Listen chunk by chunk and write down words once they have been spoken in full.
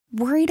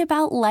Worried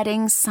about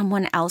letting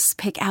someone else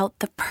pick out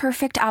the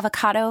perfect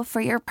avocado for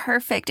your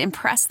perfect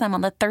impress them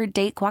on the third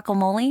date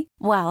guacamole?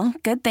 Well,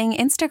 good thing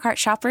Instacart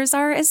shoppers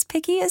are as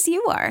picky as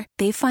you are.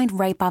 They find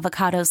ripe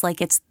avocados like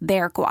it's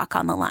their guac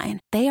on the line.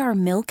 They are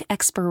milk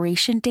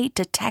expiration date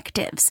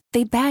detectives.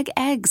 They bag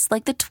eggs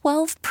like the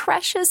 12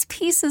 precious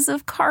pieces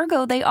of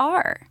cargo they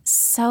are.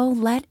 So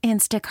let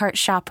Instacart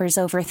shoppers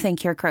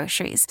overthink your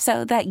groceries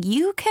so that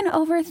you can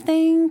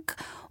overthink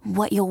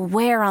what you'll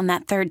wear on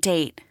that third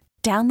date.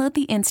 Download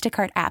the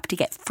Instacart app to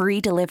get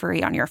free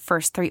delivery on your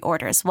first 3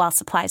 orders while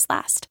supplies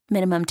last.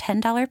 Minimum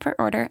 $10 per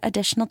order.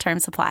 Additional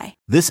terms apply.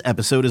 This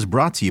episode is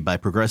brought to you by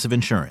Progressive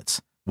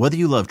Insurance. Whether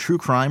you love true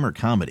crime or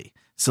comedy,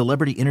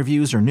 celebrity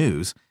interviews or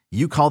news,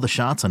 you call the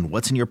shots on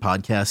what's in your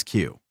podcast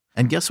queue.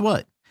 And guess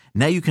what?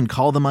 Now you can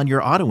call them on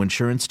your auto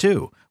insurance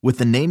too with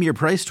the Name Your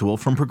Price tool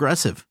from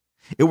Progressive.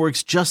 It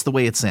works just the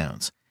way it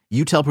sounds.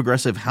 You tell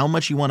Progressive how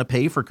much you want to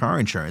pay for car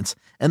insurance,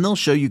 and they'll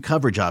show you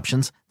coverage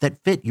options that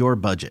fit your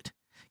budget.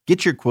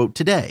 Get your quote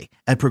today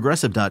at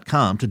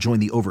Progressive.com to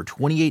join the over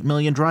 28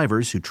 million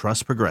drivers who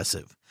trust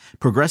Progressive.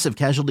 Progressive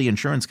Casualty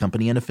Insurance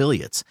Company and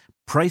Affiliates.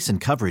 Price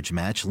and coverage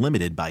match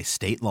limited by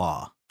state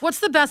law. What's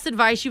the best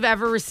advice you've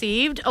ever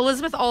received?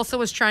 Elizabeth also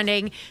was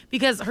trending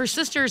because her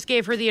sisters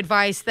gave her the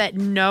advice that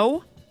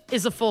no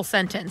is a full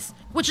sentence,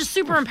 which is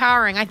super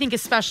empowering, I think,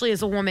 especially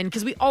as a woman,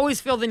 because we always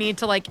feel the need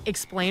to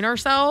explain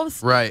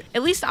ourselves. Right.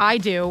 At least I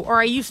do,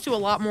 or I used to a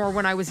lot more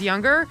when I was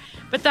younger,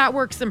 but that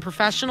works in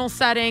professional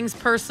settings,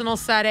 personal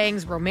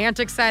settings,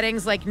 romantic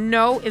settings.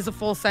 No is a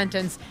full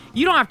sentence.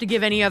 You don't have to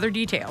give any other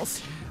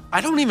details.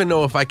 I don't even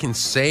know if I can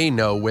say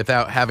no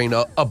without having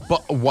a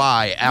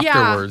why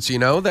afterwards, you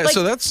know?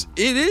 So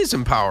it is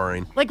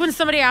empowering. Like when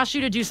somebody asks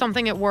you to do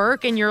something at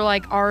work and you're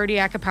already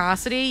at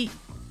capacity,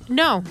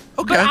 no.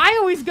 Okay. But I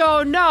always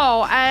go,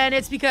 no, and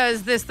it's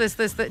because this.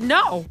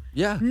 No.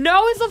 Yeah.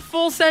 No is a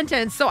full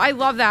sentence, so I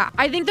love that.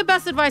 I think the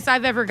best advice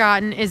I've ever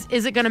gotten is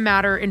it going to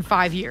matter in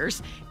 5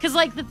 years? Because,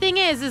 the thing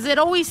is it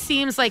always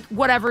seems like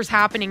whatever's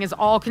happening is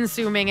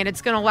all-consuming and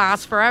it's going to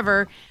last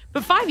forever.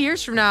 But 5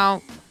 years from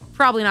now,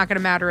 probably not going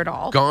to matter at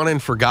all. Gone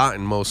and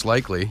forgotten, most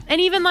likely.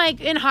 And even,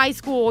 in high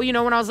school, when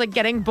I was,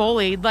 getting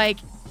bullied,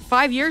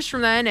 5 years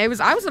from then, I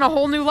was in a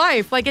whole new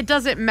life. It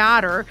doesn't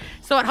matter.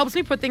 So it helps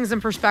me put things in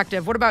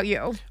perspective. What about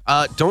you?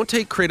 Don't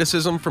take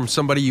criticism from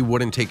somebody you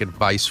wouldn't take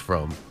advice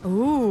from.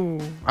 Ooh.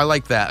 I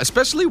like that,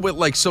 especially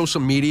with social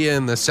media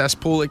and the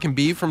cesspool it can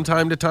be from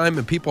time to time,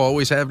 and people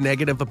always have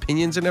negative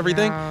opinions and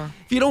everything. Yeah.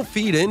 If you don't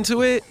feed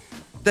into it,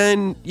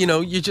 then,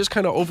 you just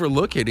kind of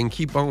overlook it and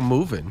keep on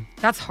moving.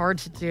 That's hard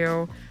to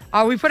do.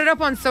 We put it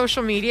up on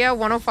social media,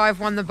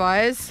 105.1 The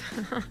Buzz.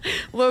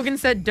 Logan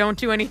said, don't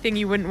do anything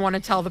you wouldn't want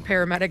to tell the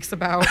paramedics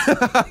about.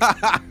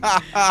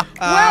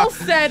 Well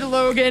said,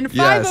 Logan.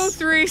 Yes.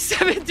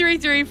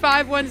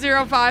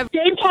 503-733-5105.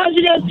 Stay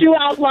positive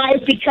throughout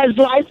life because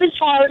life is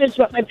hard, is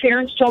what my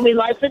parents told me.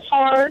 Life is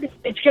hard.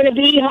 It's going to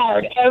be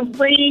hard.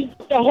 The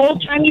whole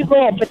time you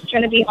grow up, it's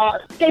going to be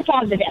hard. Stay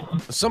positive.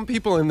 Some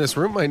people in this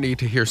room might need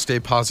to hear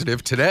stay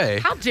positive today.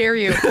 How dare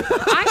you?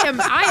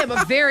 I am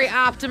a very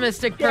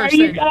optimistic person.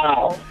 There you go.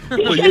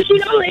 Because,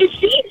 it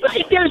seems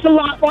like there's a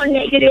lot more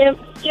negative,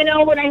 you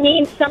know what I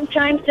mean,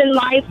 sometimes in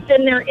life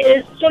than there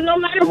is. So no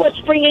matter what's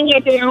bringing you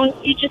down,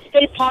 you just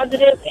stay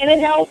positive, and it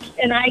helps.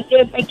 And I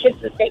give my kids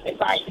the same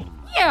advice.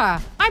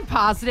 Yeah, I'm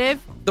positive.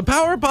 The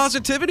power of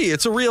positivity,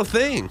 it's a real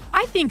thing.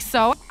 I think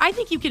so. I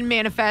think you can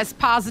manifest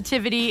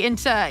positivity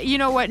into, you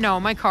know what? No,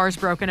 my car's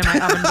broken and my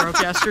oven broke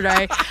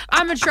yesterday.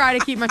 I'm going to try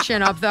to keep my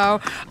chin up,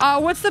 though.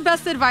 What's the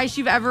best advice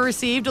you've ever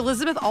received?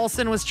 Elizabeth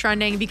Olsen was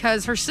trending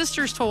because her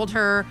sisters told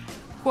her,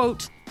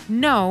 quote,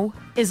 no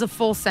is a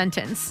full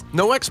sentence.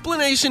 No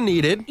explanation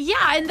needed.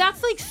 Yeah, and that's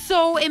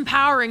so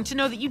empowering to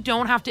know that you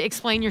don't have to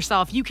explain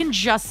yourself. You can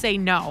just say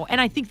no,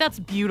 and I think that's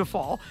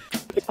beautiful.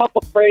 A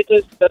couple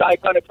phrases that I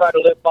kind of try to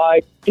live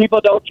by.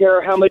 People don't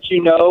care how much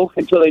you know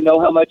until they know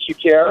how much you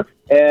care.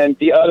 And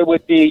the other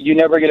would be, you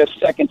never get a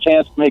second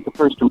chance to make a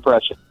first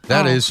impression.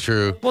 That is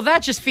true. Well,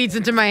 that just feeds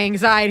into my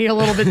anxiety a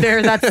little bit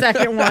there, that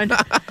second one.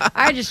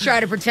 I just try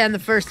to pretend the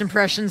first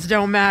impressions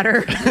don't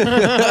matter.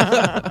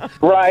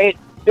 Right.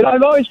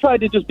 I've always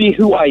tried to just be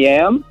who I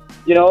am.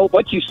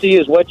 What you see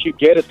is what you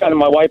get. It's kind of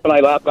my wife and I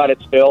laugh about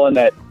it still, and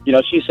that,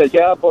 she said,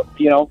 yeah, but,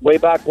 way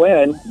back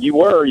when you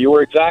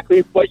were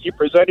exactly what you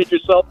presented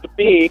yourself to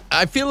be.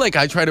 I feel like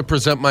I try to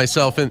present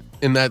myself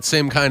in that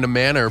same kind of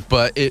manner,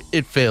 but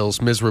it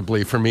fails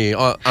miserably for me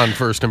on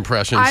first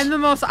impressions. I'm the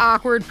most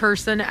awkward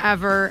person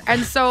ever.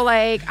 And so,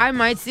 I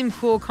might seem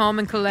cool, calm,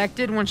 and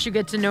collected once you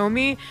get to know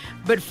me,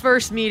 but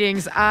first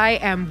meetings, I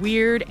am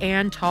weird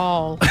and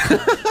tall.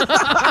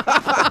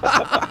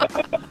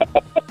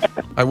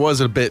 I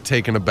was a bit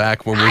taken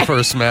aback when we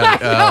first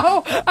met.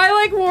 No,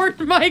 I warned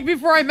Mike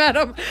before I met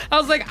him. I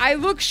was like, I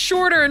look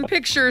shorter in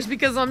pictures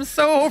because I'm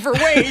so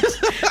overweight,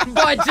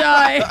 but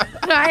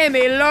I am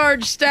a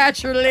large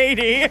stature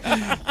lady.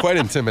 Quite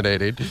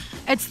intimidating.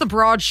 It's the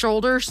broad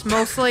shoulders,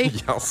 mostly.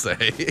 I'll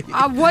say.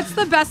 What's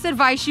the best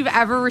advice you've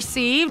ever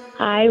received?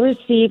 I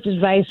received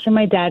advice from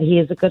my dad. He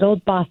is a good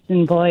old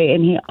Boston boy,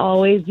 and he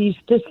always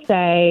used to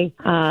say,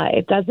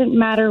 it doesn't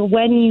matter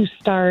when you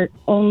start,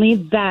 only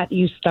that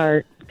you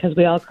start, because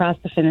we all cross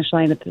the finish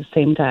line at the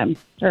same time,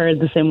 or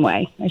the same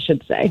way, I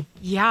should say.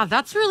 Yeah,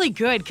 that's really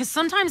good, because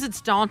sometimes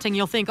it's daunting.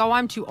 You'll think,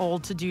 I'm too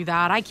old to do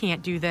that. I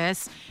can't do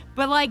this.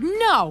 But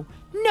no,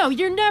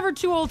 you're never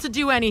too old to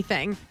do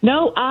anything.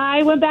 No,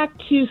 I went back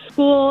to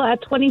school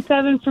at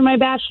 27 for my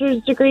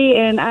bachelor's degree,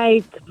 and I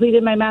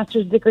completed my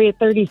master's degree at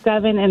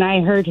 37, and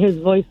I heard his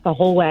voice the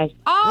whole way.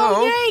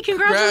 Oh, yay,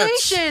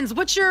 congratulations. Congrats.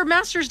 What's your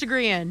master's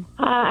degree in?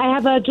 I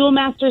have a dual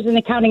master's in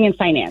accounting and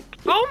finance.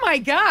 Oh, my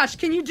gosh.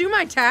 Can you do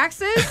my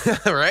taxes?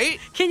 Right?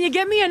 Can you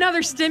get me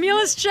another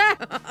stimulus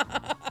check?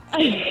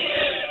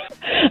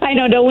 I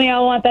know, don't we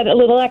all want that a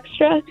little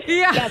extra?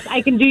 Yeah. Yes,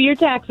 I can do your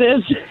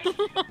taxes.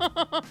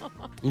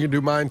 You can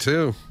do mine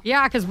too.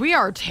 Yeah, because we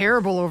are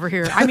terrible over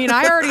here. I mean,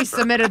 I already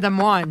submitted them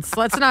once.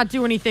 Let's not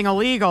do anything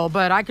illegal,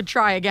 but I could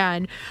try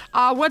again.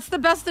 What's the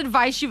best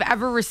advice you've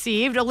ever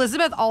received?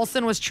 Elizabeth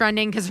Olsen was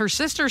trending because her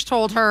sisters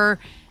told her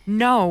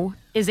no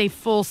is a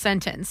full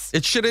sentence.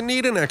 It shouldn't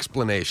need an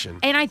explanation.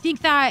 And I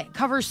think that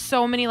covers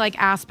so many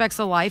aspects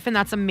of life, and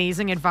that's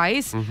amazing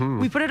advice. Mm-hmm.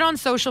 We put it on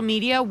social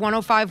media,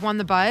 105.1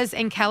 The Buzz,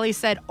 and Kelly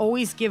said,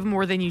 always give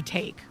more than you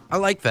take. I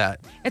like that.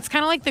 It's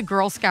kind of like the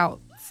Girl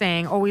Scout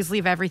saying, always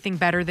leave everything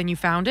better than you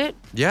found it.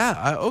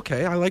 Yeah,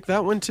 okay, I like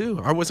that one too.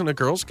 I wasn't a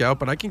Girl Scout,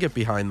 but I can get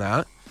behind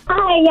that.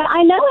 Hi, yeah,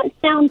 I know it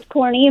sounds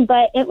corny,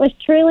 but it was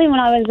truly when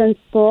I was in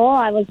school,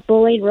 I was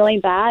bullied really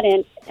bad,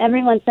 and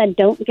everyone said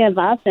don't give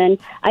up, and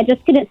I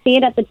just couldn't see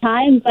it at the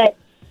time, but,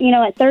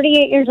 at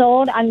 38 years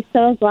old, I'm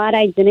so glad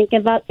I didn't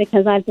give up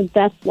because I have the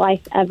best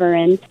life ever,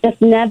 and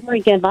just never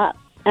give up,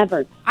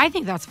 ever. I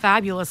think that's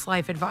fabulous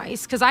life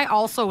advice because I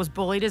also was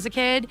bullied as a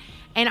kid,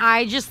 and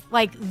I just,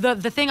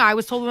 the thing I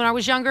was told when I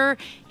was younger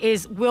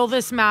is, will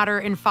this matter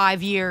in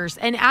 5 years?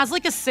 And as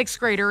a sixth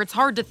grader, it's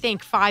hard to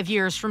think 5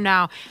 years from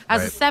now.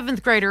 As a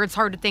seventh grader, it's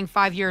hard to think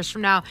 5 years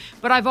from now.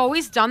 But I've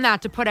always done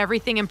that to put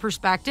everything in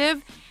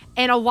perspective.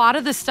 And a lot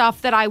of the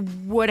stuff that I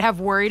would have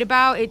worried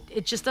about,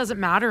 it just doesn't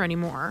matter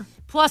anymore.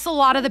 Plus, a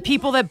lot of the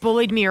people that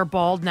bullied me are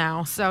bald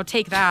now, so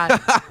take that.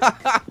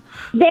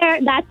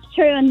 That's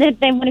true, and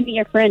they want to be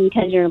your friend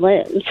because you're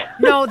Liz.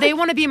 No, they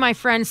want to be my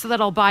friend so that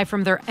I'll buy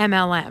from their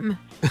MLM.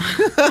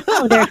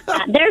 Oh,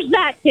 there's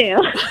that too.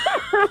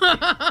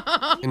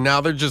 And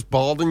now they're just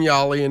bald and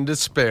yolly in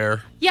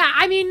despair. Yeah,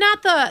 I mean,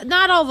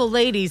 not all the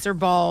ladies are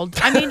bald.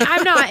 I mean,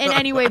 I'm not in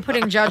any way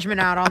putting judgment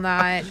out on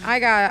that.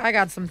 I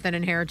got some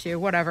thinning hair too.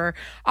 Whatever.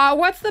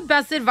 What's the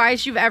best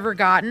advice you've ever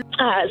gotten?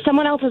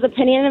 Someone else's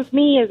opinion of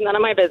me is none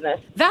of my business.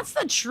 That's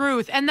the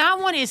truth, and that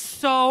one is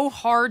so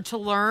hard to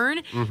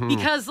learn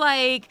because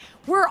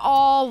we're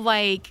all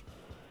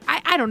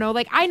I don't know.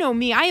 I know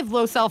me. I have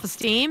low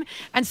self-esteem.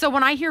 And so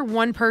when I hear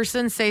one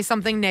person say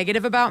something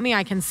negative about me,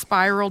 I can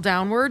spiral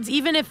downwards,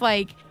 even if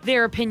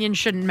their opinion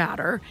shouldn't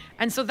matter.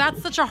 And so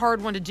that's such a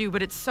hard one to do,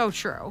 but it's so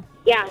true.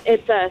 Yeah,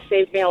 it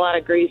saved me a lot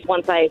of grief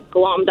once I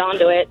glommed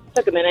onto it.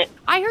 Took a minute.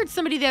 I heard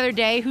somebody the other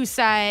day who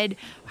said,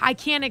 I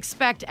can't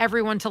expect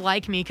everyone to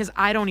like me because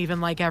I don't even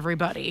like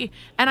everybody.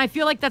 And I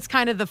feel like that's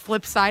kind of the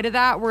flip side of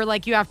that, where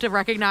you have to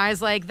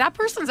recognize that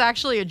person's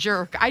actually a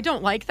jerk. I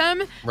don't like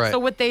them. Right. So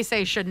what they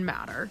say shouldn't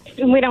matter.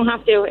 We don't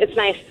have to. It's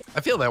nice.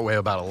 I feel that way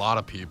about a lot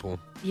of people.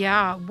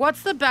 Yeah.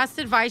 What's the best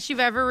advice you've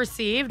ever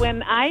received?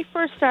 When I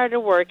first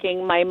started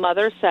working, my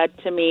mother said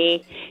to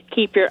me,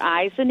 keep your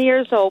eyes and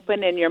ears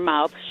open and your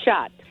mouth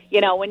shut.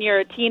 When you're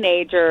a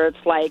teenager, it's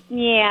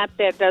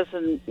that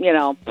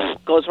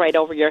doesn't, goes right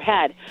over your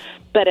head.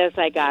 But as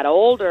I got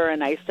older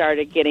and I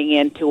started getting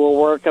into a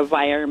work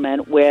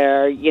environment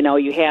where,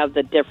 you have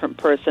the different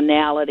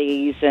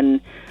personalities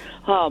and,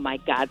 oh, my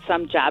God,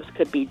 some jobs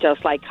could be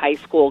just like high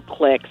school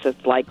cliques.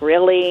 It's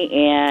really?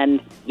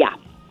 And, yeah.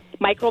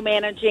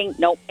 Micromanaging,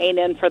 nope, ain't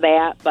in for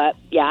that. But,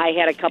 yeah, I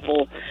had a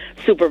couple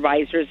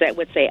supervisors that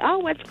would say, oh,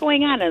 what's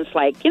going on? And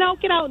it's get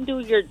out and do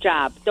your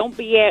job. Don't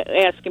be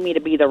asking me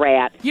to be the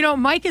rat.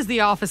 Mike is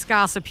the office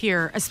gossip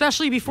here,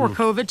 especially before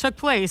COVID took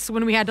place,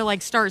 when we had to,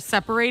 start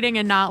separating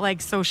and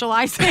not,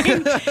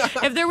 socializing.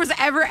 If there was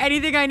ever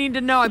anything I need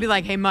to know, I'd be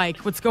like, hey, Mike,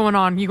 what's going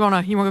on? You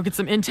want to go get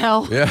some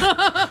intel?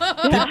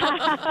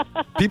 Yeah.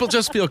 People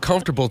just feel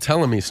comfortable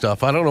telling me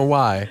stuff. I don't know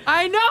why.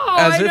 I know.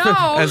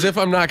 As if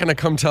I'm not going to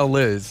come tell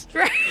Liz.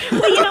 Well,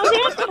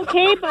 that's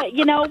okay, but,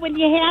 when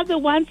you have the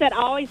ones that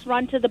always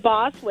run to the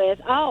boss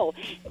with, oh,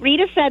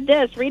 Rita said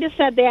this, Rita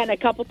said that, and a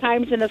couple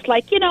times, and it's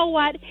like, you know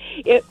what?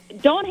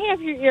 Don't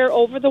have your ear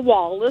over the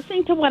wall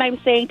listening to what I'm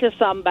saying to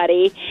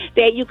somebody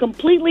that you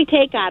completely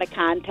take out of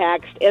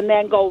context and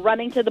then go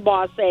running to the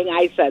boss saying,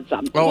 I said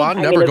something. Oh,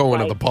 I'm never going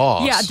to the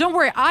boss. Yeah, don't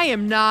worry. I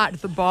am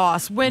not the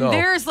boss. When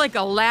there's like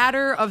a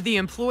ladder of the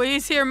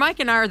employees here, Mike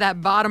and I are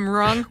that bottom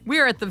rung.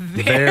 We're at the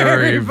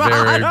very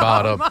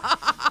bottom.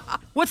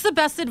 What's the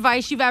best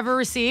advice you've ever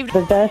received?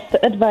 The best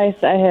advice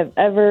I have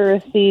ever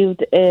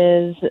received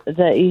is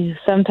that you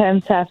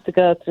sometimes have to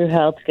go through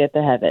hell to get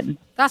to heaven.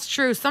 That's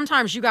true.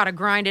 Sometimes you got to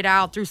grind it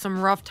out through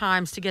some rough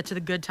times to get to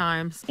the good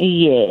times.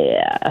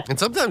 Yeah. And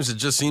sometimes it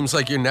just seems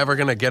like you're never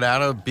going to get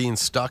out of being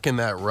stuck in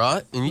that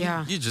rut, and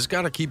you just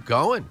got to keep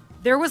going.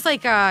 There was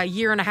like a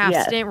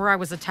 1.5 stint where I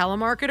was a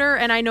telemarketer,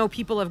 and I know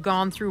people have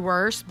gone through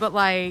worse, but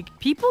like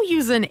people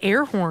use an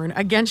air horn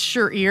against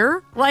your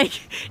ear. Like,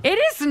 it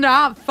is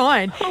not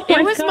fun.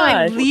 It was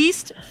my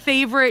least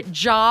favorite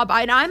job.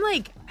 And I'm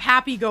like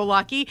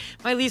happy-go-lucky,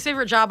 my least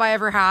favorite job I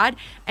ever had.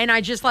 And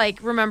I just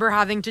like remember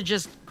having to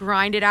just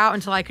grind it out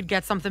until I could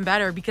get something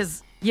better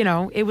because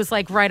it was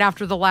like right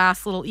after the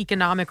last little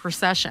economic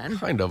recession.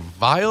 What kind of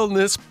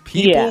vileness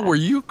people were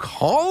you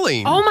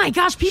calling? Oh my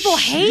gosh, people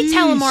hate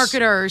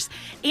telemarketers.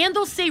 And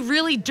they'll say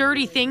really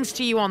dirty things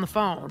to you on the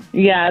phone.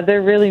 Yeah,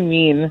 they're really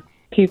mean.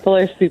 People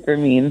are super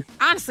mean.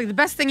 Honestly, the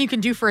best thing you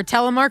can do for a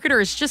telemarketer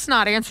is just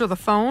not answer the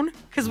phone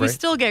because we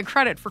still get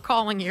credit for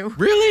calling you.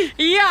 Really?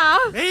 Yeah.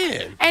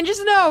 Man. And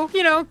just know,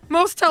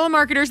 most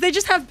telemarketers, they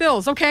just have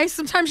bills, okay?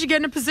 Sometimes you get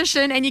in a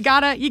position and you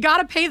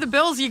gotta pay the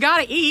bills, you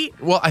gotta eat.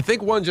 Well, I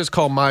think one just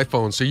called my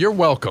phone, so you're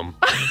welcome.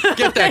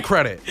 Get that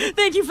credit.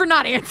 Thank you for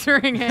not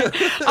answering it.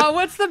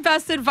 What's the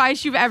best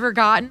advice you've ever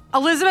gotten?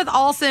 Elizabeth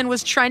Olsen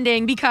was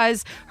trending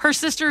because her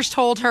sisters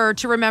told her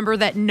to remember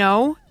that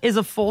no is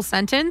a full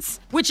sentence,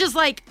 which is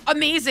like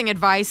amazing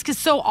advice because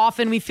so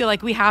often we feel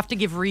like we have to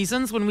give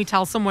reasons when we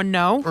tell someone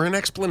no. Or an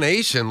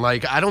explanation.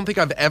 Like, I don't think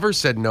I've ever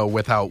said no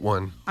without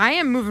one. I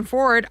am moving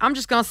forward. I'm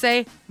just going to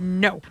say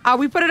no.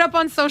 We put it up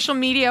on social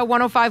media,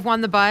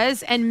 105.1 The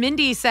Buzz, and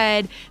Mindy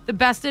said the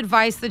best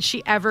advice that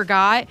she ever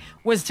got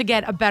was to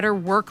get a better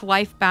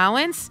work-life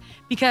balance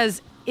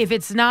because if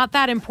it's not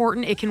that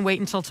important, it can wait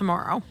until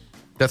tomorrow.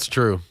 That's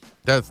true.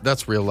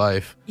 That's real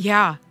life.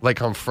 Yeah.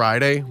 Like on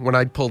Friday when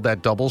I pulled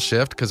that double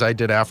shift because I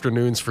did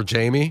afternoons for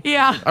Jamie.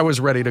 Yeah. I was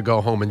ready to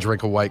go home and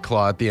drink a White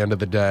Claw at the end of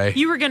the day.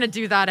 You were going to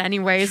do that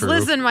anyways. True.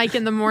 Liz and Mike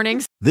in the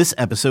mornings. This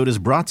episode is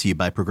brought to you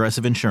by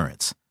Progressive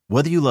Insurance.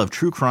 Whether you love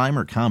true crime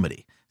or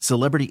comedy,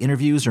 celebrity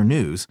interviews or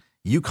news,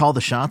 you call the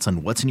shots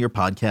on what's in your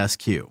podcast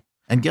queue.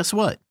 And guess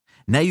what?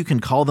 Now you can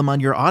call them on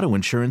your auto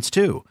insurance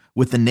too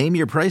with the Name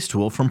Your Price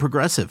tool from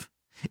Progressive.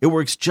 It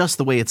works just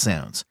the way it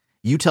sounds.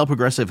 You tell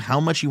Progressive how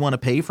much you want to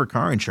pay for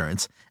car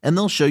insurance, and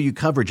they'll show you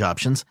coverage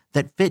options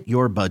that fit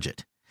your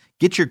budget.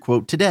 Get your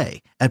quote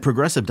today at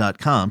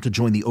Progressive.com to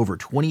join the over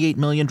 28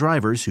 million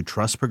drivers who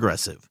trust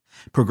Progressive.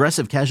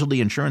 Progressive Casualty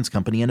Insurance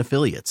Company and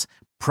Affiliates.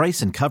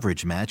 Price and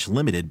coverage match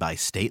limited by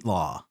state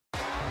law.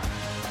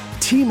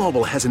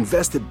 T-Mobile has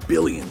invested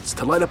billions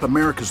to light up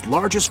America's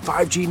largest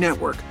 5G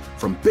network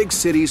from big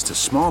cities to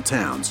small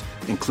towns,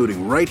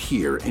 including right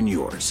here in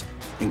yours.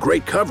 And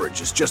great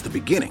coverage is just the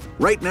beginning.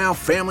 Right now,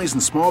 families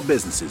and small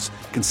businesses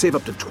can save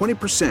up to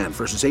 20%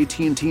 versus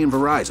AT&T and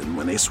Verizon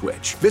when they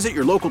switch. Visit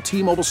your local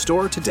T-Mobile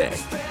store today.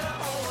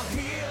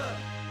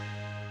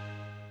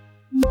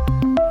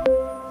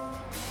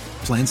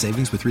 Plan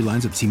savings with 3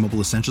 lines of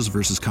T-Mobile Essentials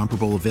versus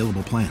comparable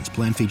available plans.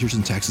 Plan features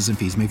and taxes and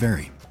fees may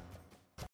vary.